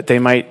accept it. It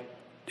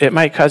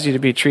might cause you to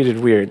be treated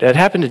weird. It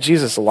happened to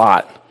Jesus a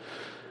lot.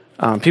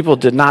 People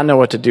did not know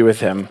what to do with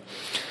him.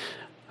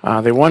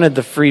 They wanted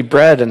the free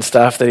bread and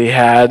stuff that he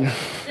had,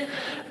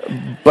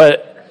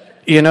 but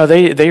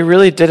they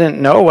really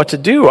didn't know what to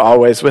do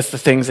always with the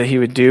things that he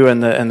would do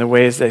and the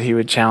ways that he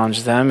would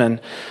challenge them. And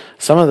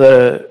some of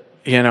the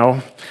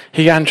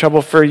he got in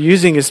trouble for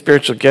using his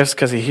spiritual gifts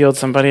because he healed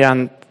somebody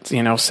on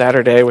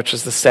Saturday, which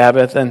is the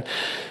Sabbath, and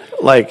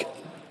like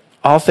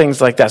all things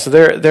like that. So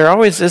there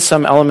always is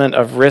some element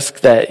of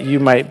risk that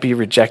you might be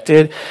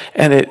rejected,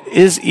 and it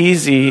is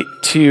easy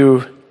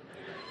to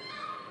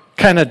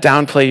kind of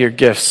downplay your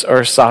gifts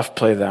or soft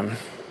play them,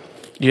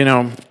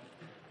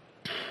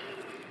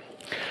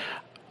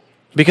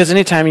 because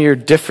anytime you're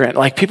different,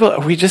 like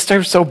we just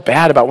are so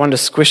bad about wanting to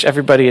squish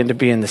everybody into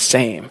being the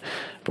same.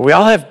 But we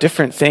all have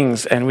different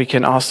things, and we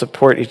can all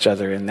support each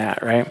other in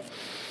that, right?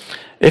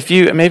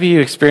 Maybe you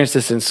experienced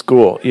this in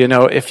school,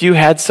 if you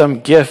had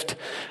some gift,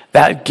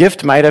 that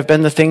gift might have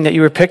been the thing that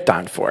you were picked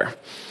on for.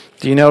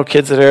 Do you know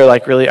kids that are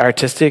like really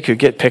artistic who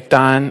get picked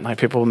on? Like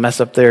people mess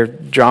up their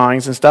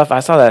drawings and stuff. I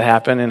saw that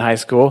happen in high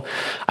school.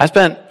 I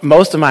spent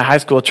most of my high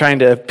school trying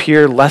to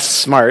appear less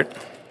smart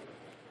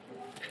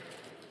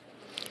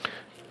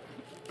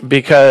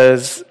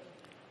because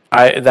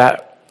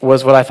that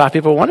was what I thought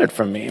people wanted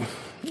from me,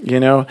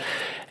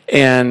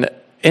 and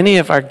any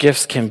of our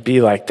gifts can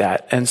be like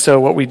that. And so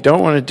what we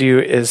don't want to do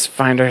is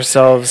find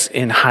ourselves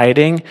in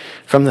hiding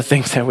from the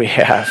things that we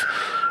have.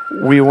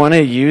 We want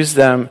to use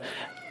them,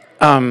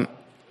 but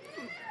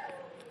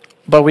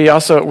we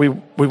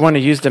want to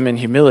use them in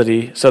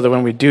humility so that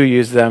when we do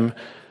use them,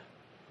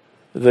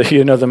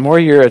 the more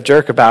you're a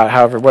jerk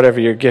about whatever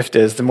your gift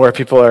is, the more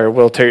people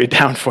will tear you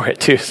down for it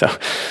too. So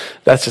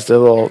that's just a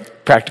little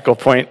practical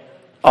point,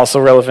 also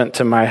relevant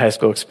to my high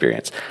school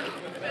experience.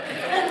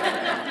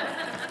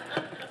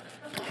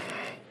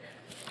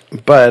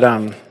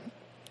 But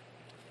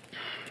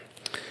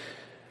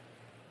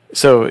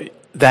so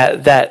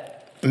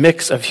that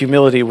mix of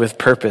humility with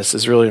purpose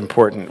is really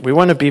important. We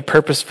want to be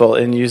purposeful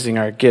in using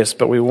our gifts,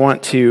 but we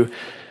want to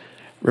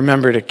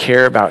remember to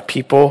care about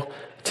people,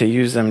 to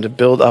use them to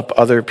build up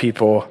other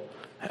people,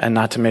 and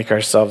not to make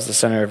ourselves the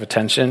center of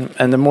attention.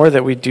 And the more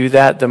that we do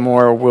that, the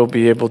more we'll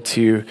be able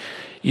to,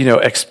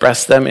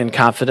 express them in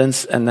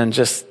confidence and then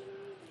just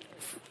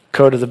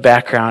go to the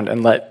background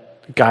and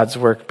let God's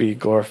work be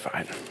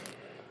glorified.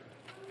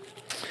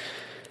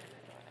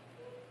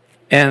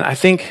 And I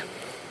think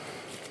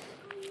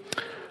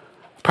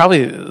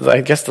probably,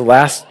 the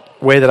last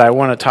way that I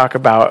want to talk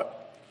about,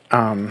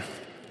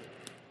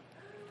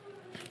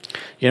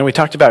 we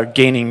talked about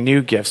gaining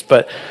new gifts,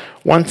 but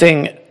one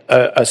thing,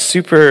 a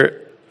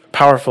super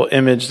powerful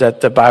image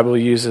that the Bible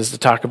uses to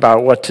talk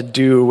about what to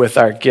do with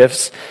our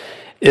gifts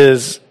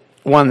is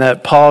one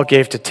that Paul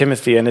gave to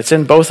Timothy, and it's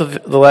in both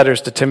of the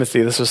letters to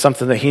Timothy. This was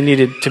something that he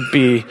needed to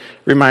be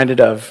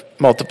reminded of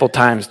multiple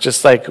times,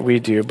 just like we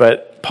do.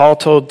 But Paul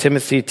told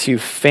Timothy to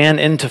fan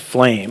into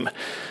flame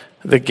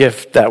the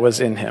gift that was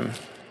in him.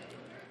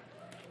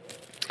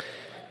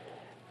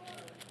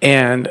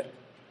 And,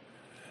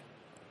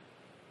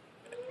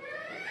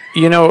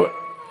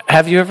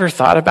 have you ever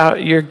thought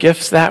about your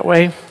gifts that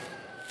way?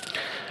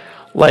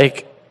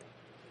 Like,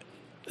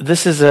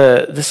 this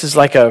is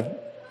like a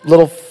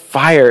little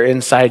fire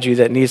inside you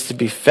that needs to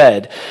be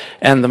fed.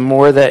 And the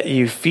more that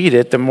you feed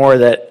it, the more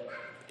that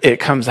it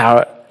comes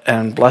out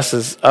and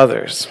blesses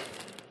others,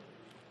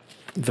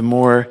 the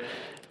more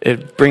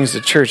it brings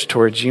the church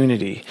towards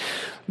unity.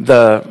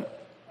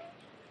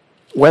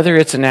 Whether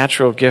it's a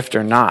natural gift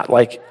or not,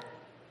 like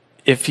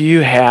if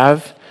you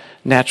have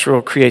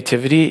natural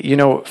creativity,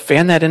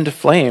 fan that into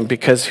flame,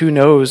 because who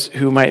knows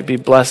who might be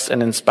blessed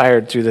and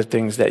inspired through the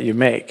things that you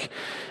make.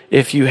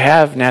 If you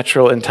have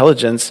natural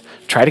intelligence,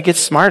 try to get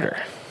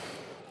smarter,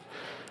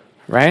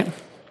 right?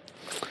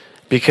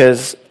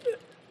 Because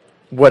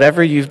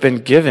whatever you've been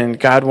given,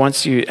 God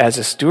wants you as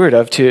a steward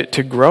of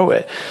to grow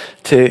it,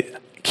 to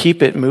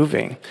keep it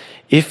moving.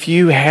 If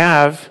you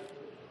have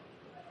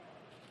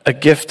a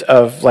gift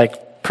of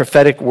like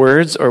prophetic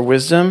words or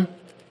wisdom,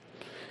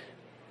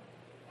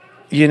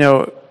 you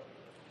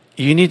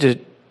need to,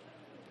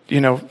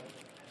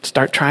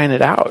 start trying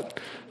it out.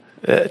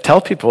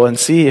 Tell people and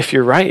see if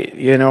you're right,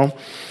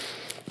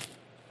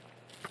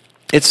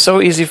 It's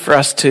so easy for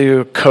us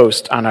to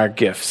coast on our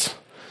gifts,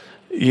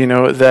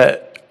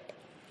 that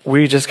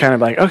we just kind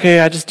of like, okay,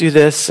 I just do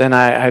this and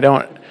I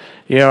don't,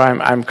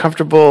 I'm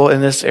comfortable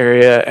in this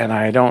area and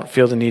I don't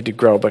feel the need to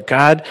grow. But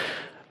God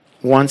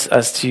wants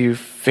us to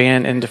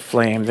fan into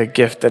flame the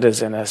gift that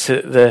is in us.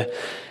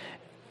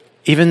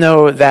 Even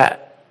though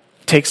that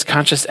takes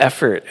conscious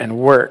effort and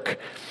work.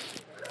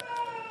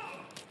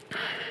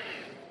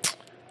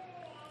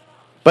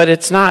 But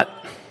it's not,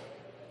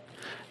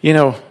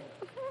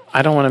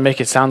 I don't want to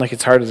make it sound like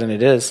it's harder than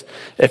it is.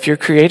 If you're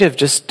creative,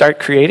 just start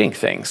creating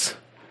things.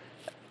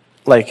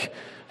 Like,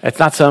 it's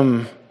not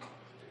some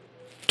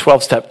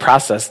 12-step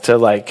process to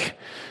like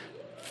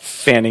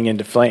fanning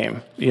into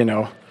flame,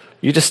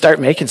 You just start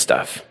making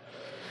stuff.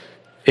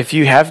 If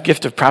you have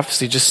gift of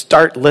prophecy, just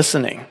start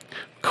listening.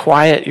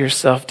 Quiet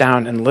yourself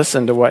down and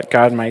listen to what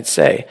God might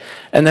say.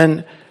 And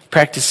then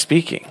practice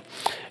speaking.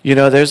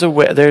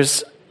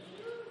 There's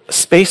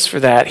space for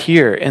that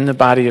here in the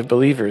body of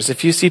believers.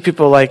 If you see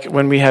people like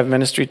when we have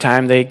ministry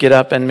time, they get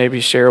up and maybe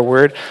share a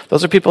word.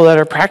 Those are people that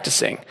are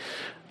practicing,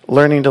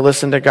 learning to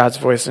listen to God's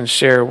voice and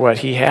share what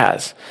he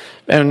has.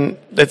 And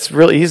it's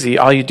real easy.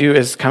 All you do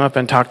is come up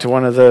and talk to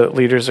one of the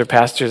leaders or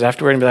pastors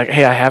afterward and be like,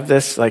 hey, I have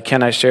this. Like,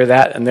 can I share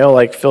that? And they'll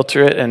like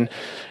filter it. And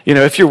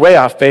if you're way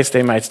off base,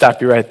 they might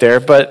stop you right there.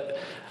 But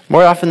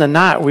more often than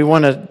not, we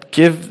want to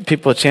give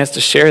people a chance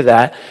to share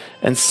that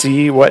and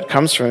see what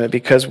comes from it,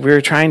 because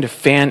we're trying to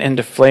fan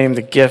into flame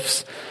the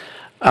gifts,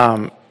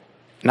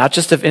 not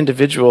just of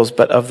individuals,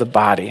 but of the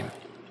body.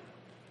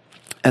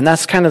 And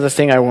that's kind of the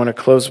thing I want to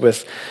close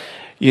with,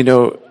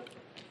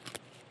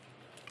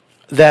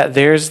 that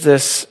there's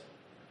this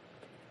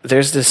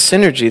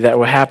synergy that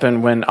will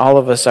happen when all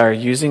of us are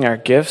using our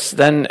gifts.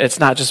 Then it's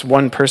not just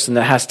one person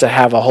that has to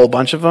have a whole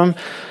bunch of them,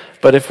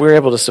 but if we're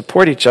able to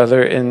support each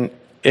other in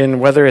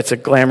whether it's a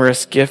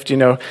glamorous gift,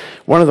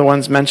 one of the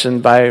ones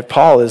mentioned by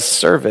Paul is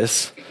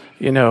service.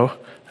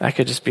 That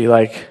could just be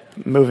like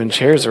moving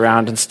chairs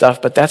around and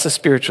stuff, but that's a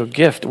spiritual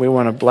gift. We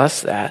want to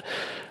bless that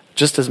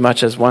just as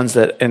much as ones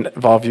that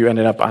involve you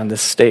ended up on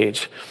this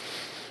stage.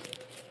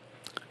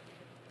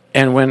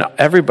 And when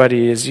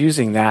everybody is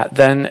using that,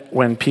 then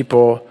when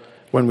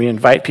we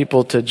invite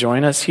people to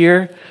join us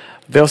here,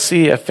 they'll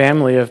see a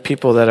family of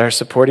people that are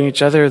supporting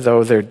each other,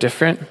 though they're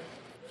different,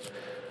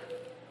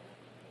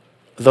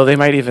 though they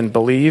might even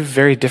believe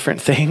very different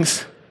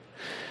things.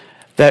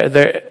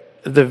 The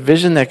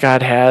vision that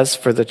God has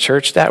for the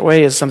church that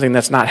way is something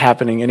that's not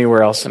happening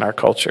anywhere else in our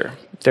culture.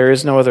 There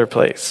is no other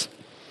place.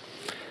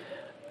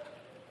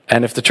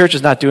 And if the church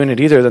is not doing it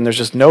either, then there's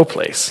just no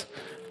place.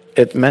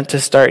 It's meant to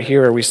start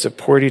here where we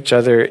support each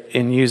other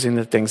in using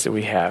the things that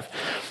we have.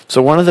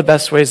 So one of the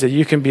best ways that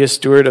you can be a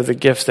steward of the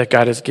gifts that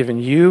God has given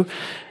you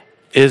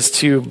is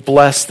to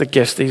bless the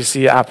gifts that you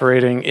see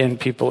operating in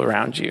people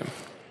around you.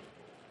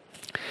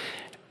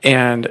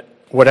 And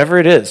whatever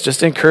it is,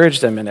 just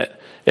encourage them in it.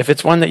 If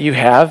it's one that you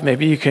have,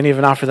 maybe you can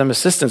even offer them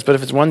assistance. But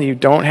if it's one that you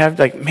don't have,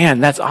 like, man,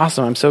 that's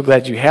awesome. I'm so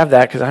glad you have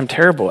that because I'm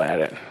terrible at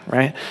it,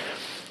 right?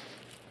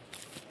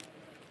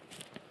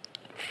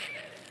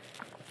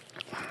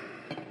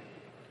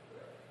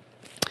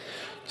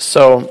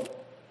 So,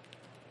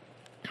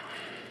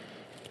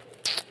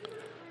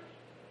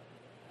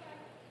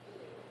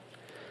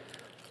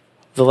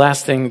 the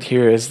last thing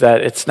here is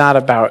that it's not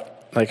about,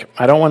 like,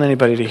 I don't want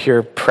anybody to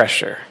hear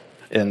pressure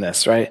in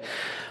this, right?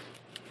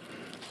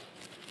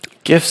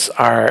 Gifts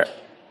are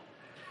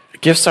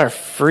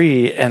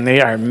free and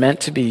they are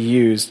meant to be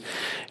used,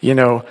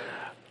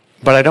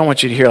 but I don't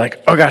want you to hear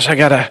like, oh gosh, I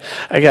got,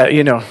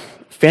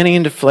 fanning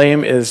into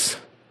flame is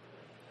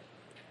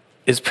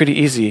pretty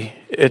easy.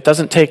 It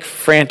doesn't take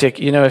frantic,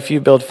 if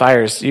you build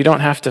fires, you don't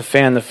have to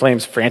fan the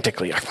flames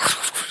frantically.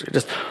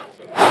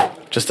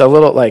 Just a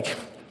little, like,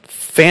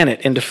 fan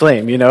it into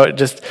flame,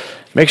 just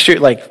make sure,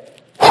 like,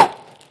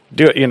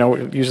 do it,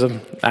 usually,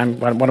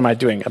 what am I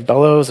doing? A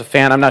bellows, a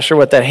fan, I'm not sure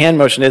what that hand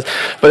motion is,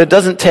 but it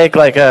doesn't take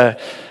like a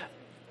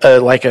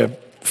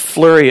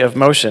flurry of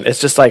motion.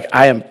 It's just like,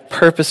 I am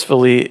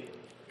purposefully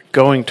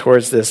going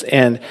towards this.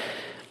 And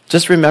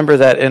just remember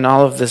that in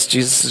all of this,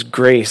 Jesus'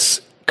 grace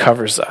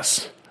covers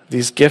us.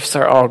 These gifts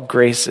are all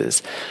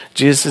graces.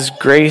 Jesus'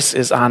 grace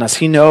is on us.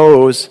 He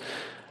knows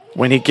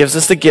when he gives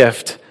us the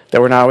gift,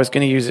 that we're not always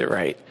going to use it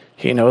right.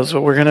 He knows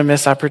what we're going to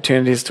miss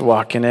opportunities to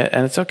walk in it,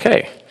 and it's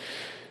okay.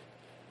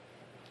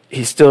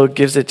 He still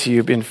gives it to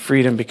you in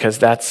freedom because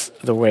that's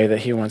the way that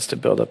he wants to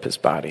build up his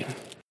body.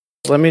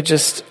 Let me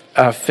just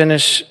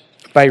finish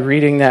by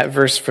reading that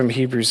verse from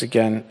Hebrews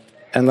again,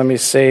 and let me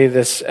say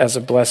this as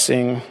a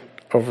blessing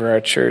over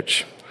our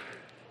church.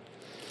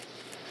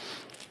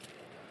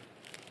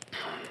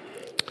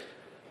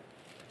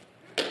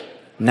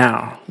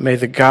 Now, may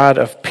the God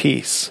of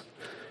peace,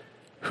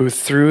 who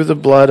through the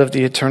blood of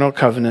the eternal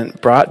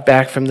covenant brought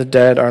back from the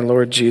dead our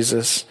Lord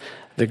Jesus,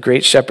 the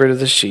great shepherd of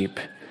the sheep,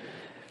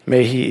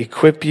 may he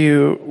equip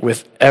you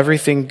with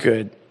everything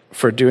good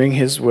for doing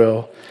his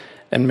will,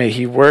 and may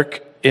he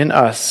work in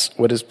us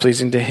what is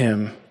pleasing to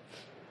him,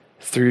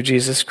 through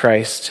Jesus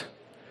Christ,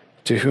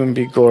 to whom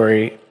be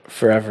glory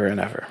forever and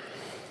ever.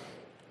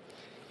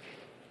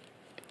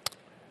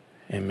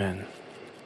 Amen.